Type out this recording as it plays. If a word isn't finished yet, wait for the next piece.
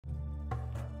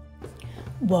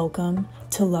Welcome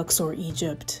to Luxor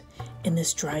Egypt. In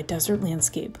this dry desert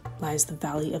landscape lies the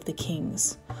Valley of the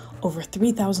Kings. Over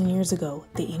 3,000 years ago,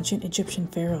 the ancient Egyptian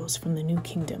pharaohs from the New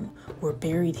Kingdom were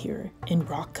buried here in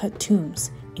rock-cut tombs,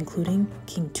 including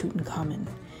King Tutankhamen.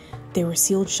 They were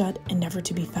sealed shut and never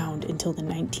to be found until the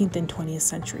 19th and 20th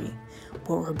century.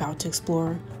 What we're about to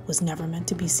explore was never meant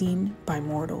to be seen by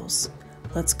mortals.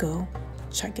 Let's go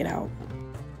check it out.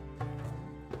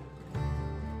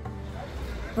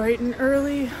 Bright and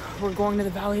early, we're going to the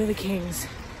Valley of the Kings.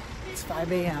 It's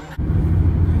 5 a.m.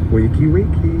 Wakey,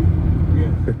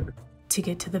 wakey. To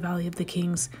get to the Valley of the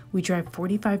Kings, we drive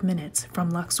 45 minutes from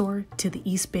Luxor to the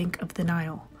east bank of the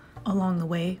Nile. Along the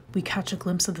way, we catch a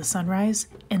glimpse of the sunrise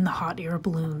and the hot air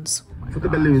balloons. For the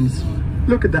balloons.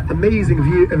 Look at that amazing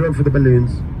view, everyone, for the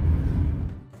balloons.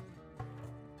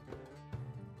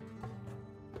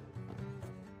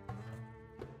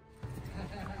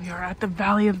 We are at the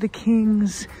Valley of the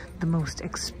Kings, the most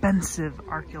expensive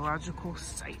archaeological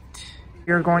site.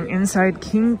 We are going inside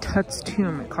King Tut's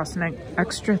tomb. It costs an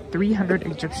extra 300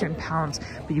 Egyptian pounds,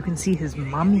 but you can see his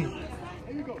mummy.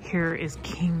 Here is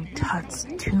King Tut's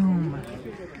tomb.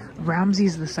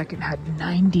 Ramses II had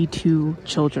 92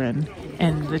 children,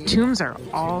 and the tombs are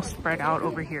all spread out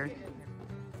over here.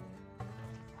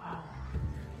 Wow.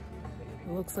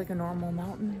 It looks like a normal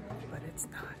mountain, but it's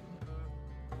not.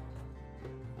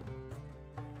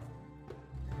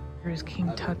 Here's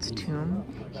King Tut's tomb.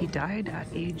 He died at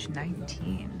age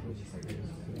 19.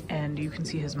 And you can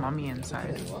see his mummy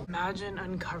inside. Imagine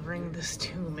uncovering this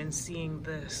tomb and seeing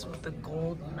this with the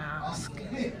gold mask.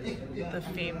 The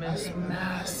famous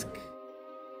mask.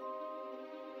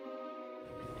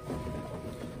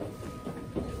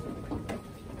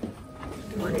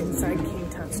 We're inside King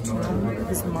Tut's tomb.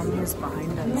 His mummy is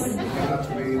behind us.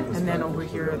 And then over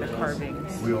here are the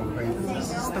carvings.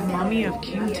 This is the mummy of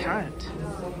King Tut.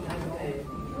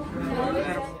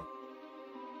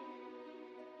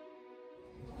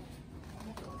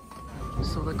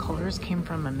 So the colors came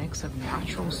from a mix of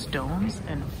natural stones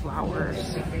and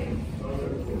flowers.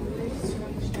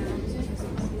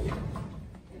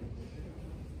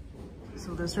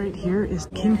 So this right here is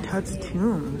King Tut's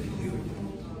tomb.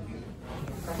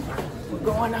 We're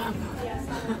going up.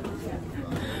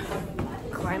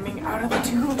 Climbing out of the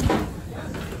tomb.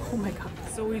 Oh my god.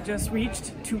 So we just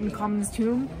reached Tutankhamun's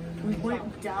tomb. We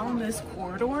went down this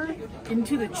corridor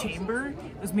into the chamber.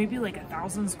 It was maybe like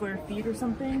 1,000 square feet or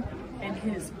something. And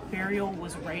his burial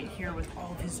was right here with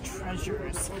all of his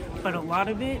treasures. But a lot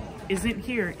of it isn't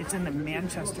here. It's in the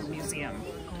Manchester Museum.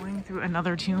 Going through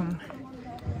another tomb.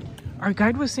 Our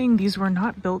guide was saying these were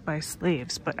not built by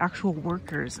slaves, but actual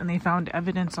workers. And they found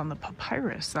evidence on the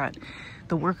papyrus that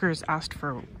the workers asked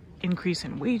for increase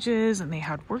in wages and they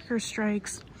had worker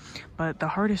strikes. But the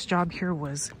hardest job here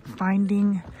was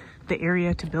finding the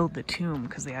area to build the tomb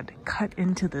because they had to cut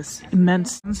into this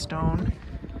immense stone.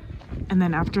 And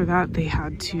then after that, they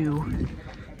had to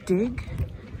dig.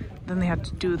 Then they had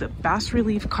to do the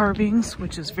bas-relief carvings,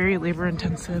 which is very labor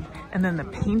intensive, and then the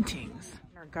paintings.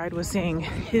 Our guide was saying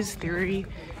his theory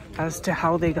as to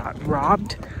how they got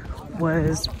robbed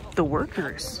was the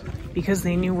workers, because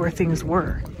they knew where things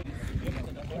were.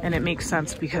 And it makes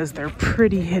sense because they're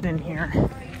pretty hidden here.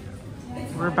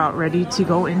 We're about ready to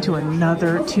go into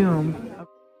another tomb.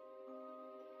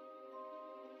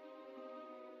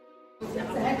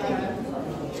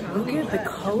 Look at the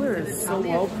colors, so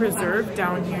well preserved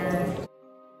down here.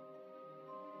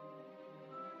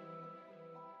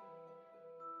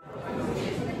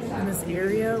 And this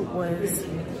area was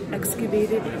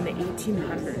excavated in the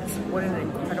 1800s. What an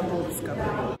incredible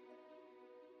discovery.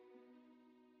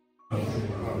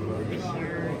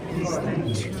 Here is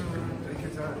the tomb.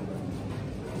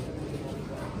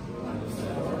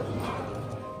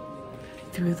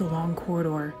 Through the long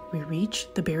corridor, we reach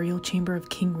the burial chamber of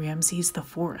King Ramses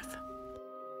IV.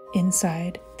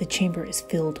 Inside, the chamber is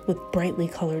filled with brightly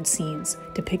colored scenes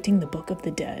depicting the Book of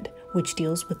the Dead, which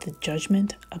deals with the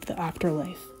judgment of the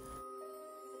afterlife.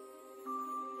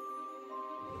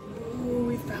 Ooh,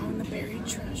 we found the buried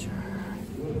treasure.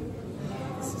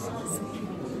 This is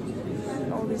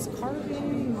insane. All these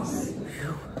carvings.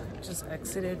 Whew. Just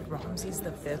exited Ramses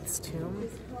V's tomb.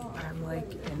 I'm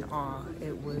like in awe.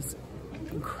 It was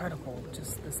incredible.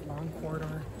 Just this long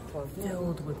corridor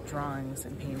filled with drawings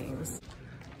and paintings.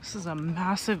 This is a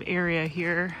massive area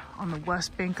here on the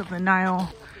west bank of the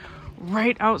Nile,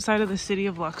 right outside of the city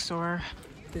of Luxor.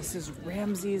 This is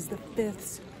Ramses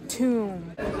V's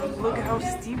tomb. Look at how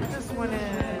steep this one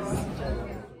is.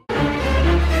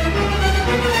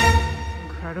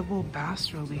 Incredible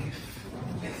bas relief.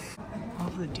 All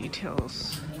the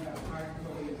details.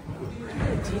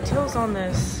 The details on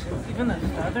this, even the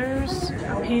feathers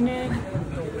painted,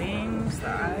 the wings, the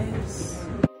eyes.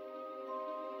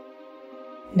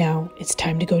 Now it's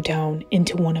time to go down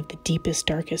into one of the deepest,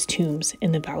 darkest tombs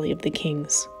in the Valley of the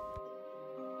Kings.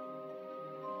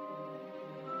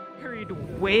 Buried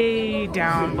way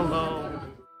down below.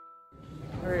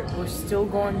 Alright, we're still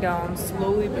going down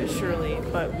slowly but surely,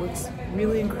 but what's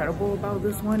really incredible about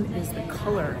this one is the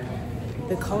color.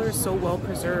 The color is so well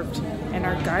preserved, and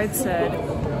our guide said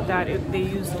that they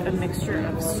used a mixture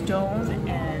of stone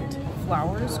and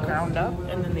flowers ground up,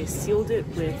 and then they sealed it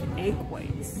with egg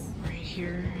whites. Right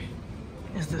here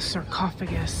is the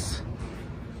sarcophagus.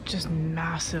 Just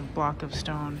massive block of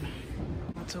stone.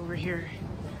 What's over here?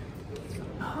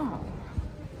 Oh,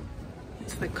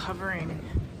 it's the covering.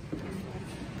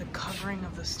 The covering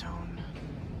of the stone.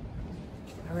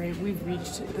 All right, we've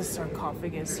reached the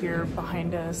sarcophagus here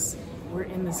behind us. We're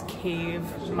in this cave.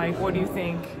 Mike, what do you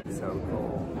think? So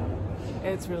cool.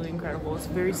 It's really incredible. It's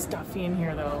very stuffy in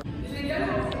here though.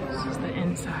 This is the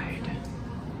inside.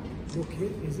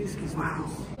 Wow.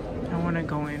 I want to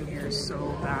go in here so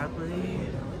badly.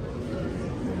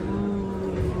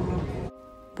 Ooh.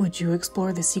 Would you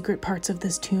explore the secret parts of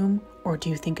this tomb, or do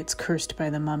you think it's cursed by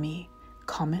the mummy?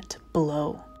 Comment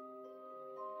below.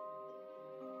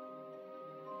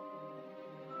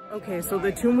 Okay, so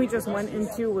the tomb we just went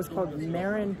into was called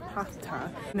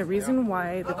Merenpatha. And the reason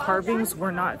why the carvings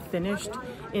were not finished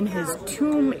in his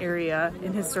tomb area,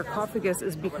 in his sarcophagus,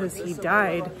 is because he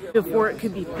died before it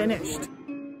could be finished.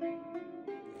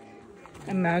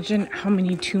 Imagine how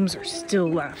many tombs are still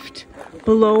left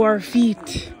below our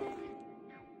feet.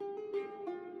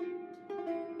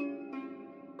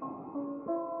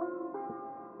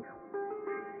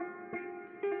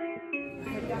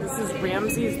 This is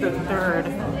Ramses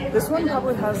III. This one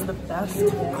probably has the best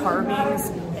carvings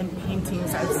and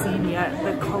paintings I've seen yet.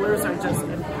 The colors are just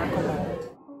impeccable.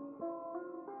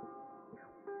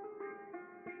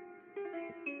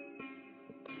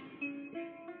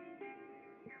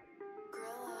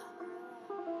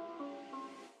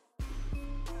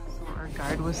 So our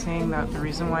guide was saying that the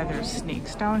reason why there's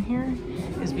snakes down here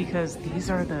is because these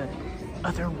are the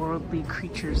otherworldly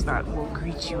creatures that will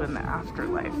greet you in the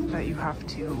afterlife, that you have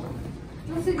to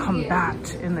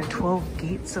combat in the 12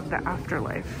 gates of the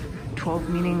afterlife. 12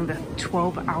 meaning the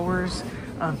 12 hours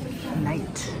of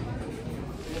night.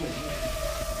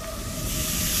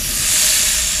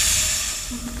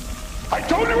 I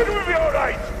told you it would be all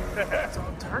right. It's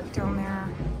all dark down there.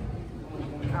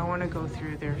 I want to go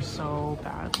through there so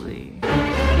badly.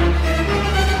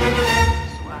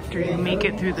 After you make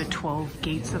it through the 12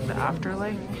 gates of the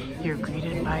afterlife, you're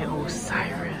greeted by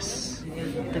Osiris,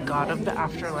 the god of the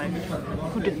afterlife,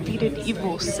 who defeated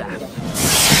evil Seth.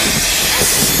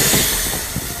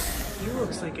 He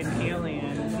looks like an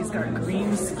alien. He's got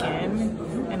green skin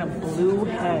and a blue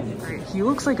head. He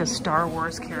looks like a Star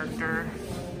Wars character.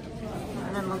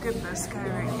 And then look at this guy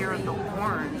right here with the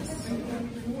horns.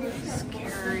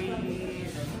 Scary.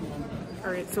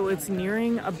 All right, so it's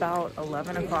nearing about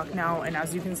 11 o'clock now, and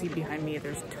as you can see behind me,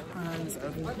 there's tons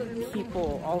of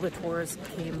people. All the tourists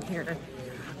came here.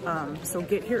 So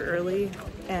get here early.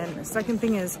 And the second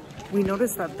thing is, we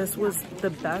noticed that this was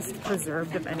the best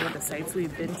preserved of any of the sites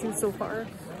we've been to so far,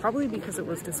 probably because it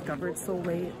was discovered so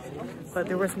late, but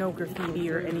there was no graffiti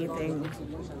or anything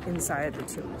inside the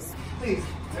tombs. Please,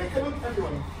 come on,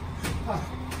 everyone.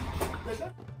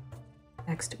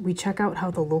 Next, we check out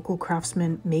how the local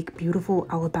craftsmen make beautiful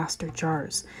alabaster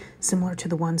jars, similar to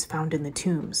the ones found in the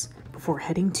tombs, before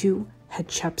heading to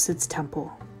Hatshepsut's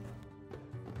temple.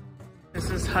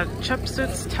 This is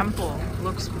Hatshepsut's temple.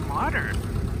 Looks modern.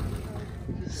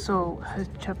 So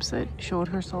Hatshepsut showed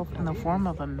herself in the form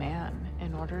of a man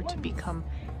in order to become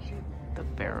the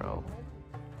pharaoh.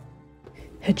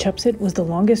 Hatshepsut was the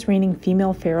longest reigning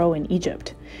female pharaoh in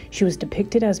Egypt. She was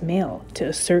depicted as male to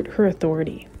assert her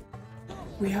authority.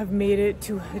 We have made it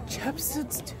to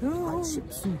Hatshepsut's tomb.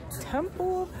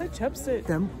 Temple of Hatshepsut.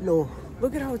 Templo.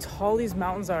 Look at how tall these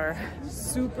mountains are.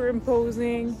 Super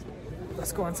imposing.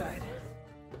 Let's go inside.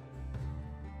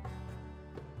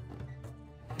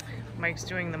 Mike's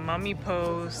doing the mummy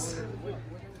pose.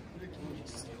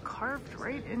 It's carved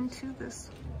right into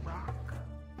this rock.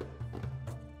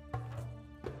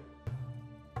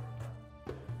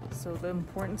 So the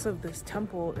importance of this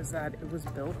temple is that it was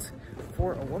built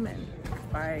for a woman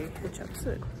by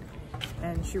Hatshepsut,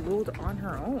 and she ruled on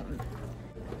her own.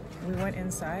 We went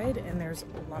inside, and there's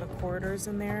a lot of corridors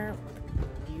in there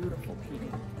with beautiful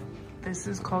painting. This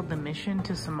is called the Mission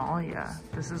to Somalia.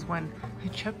 This is when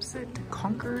Hatshepsut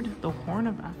conquered the Horn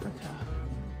of Africa.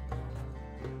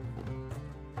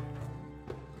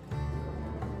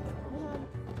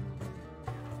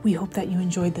 We hope that you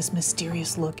enjoyed this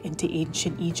mysterious look into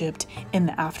ancient Egypt and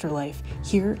the afterlife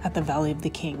here at the Valley of the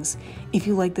Kings. If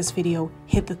you like this video,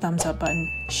 hit the thumbs up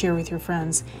button, share with your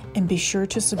friends, and be sure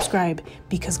to subscribe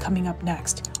because coming up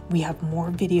next, we have more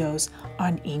videos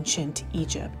on ancient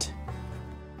Egypt.